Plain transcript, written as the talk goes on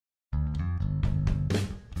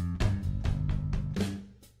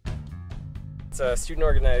a student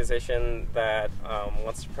organization that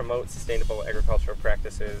wants to promote sustainable agricultural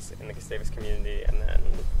practices in the Gustavus community and then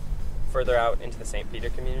further out into the St. Peter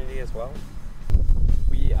community as well.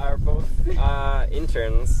 We are both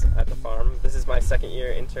interns at the farm. This is my second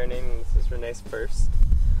year interning. This is Renee's first.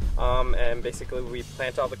 And basically we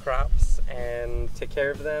plant all the crops and take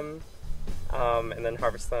care of them and then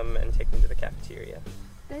harvest them and take them to the cafeteria.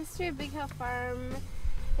 The history of Big Hill Farm,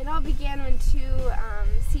 it all began when two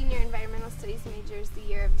senior environmental studies majors the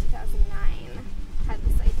year of 2009 had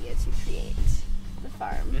this idea to create the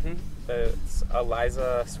farm. It's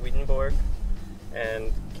Eliza Swedenborg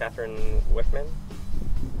and Catherine Wickman.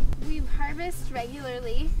 We harvest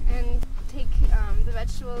regularly and take the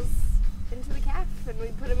vegetables into the caf, and we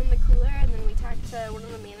put them in the cooler, and then we talk to one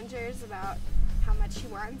of the managers about how much he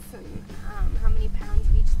wants and how many pounds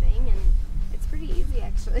of each thing, and it's pretty easy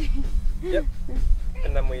actually. Yep.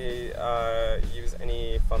 And then we use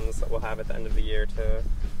any funds that we'll have at the end of the year to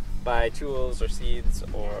buy tools or seeds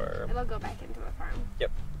or... It'll go back into the farm.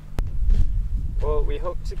 Yep. Well, we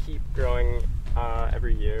hope to keep growing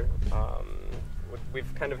every year.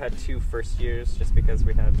 We've kind of had two first years just because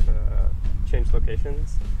we had to change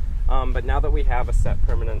locations. But now that we have a set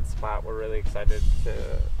permanent spot, we're really excited to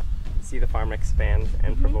see the farm expand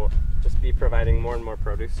and just be providing more and more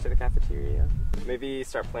produce to the cafeteria. Maybe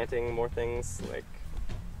start planting more things like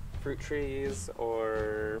fruit trees,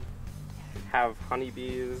 or have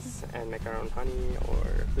honeybees and make our own honey,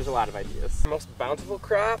 or there's a lot of ideas. Most bountiful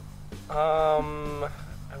crop?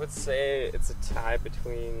 I would say it's a tie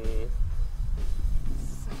between...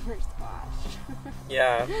 Summer squash.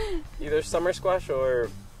 Yeah, either summer squash or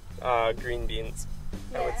green beans,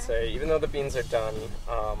 I would say. Even though the beans are done,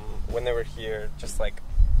 when they were here, just like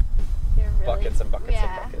really, buckets and buckets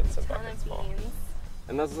and buckets and buckets full.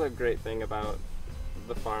 And that's a great thing about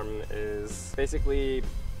the farm is basically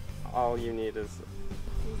all you need is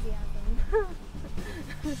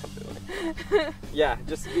something like yeah,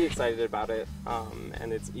 just be excited about it,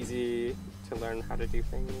 and it's easy to learn how to do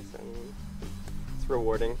things, and it's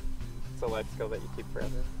rewarding. It's a life skill that you keep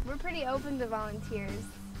forever. We're pretty open to volunteers.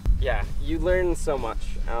 Yeah, you learn so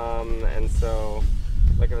much, and so,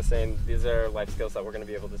 like I was saying, these are life skills that we're going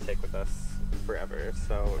to be able to take with us forever.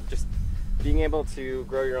 So just being able to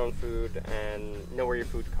grow your own food and know where your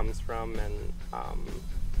food comes from, and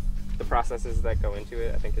the processes that go into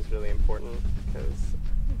it, I think is really important, because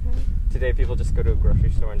today people just go to a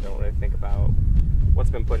grocery store and don't really think about what's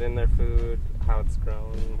been put in their food, how it's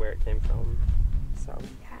grown, where it came from. So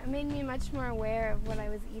yeah, it made me much more aware of what I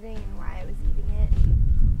was eating and why I was eating it.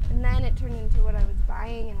 And then it turned into what I was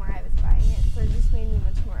buying and why I was buying it, so it just made me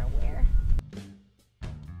much more aware.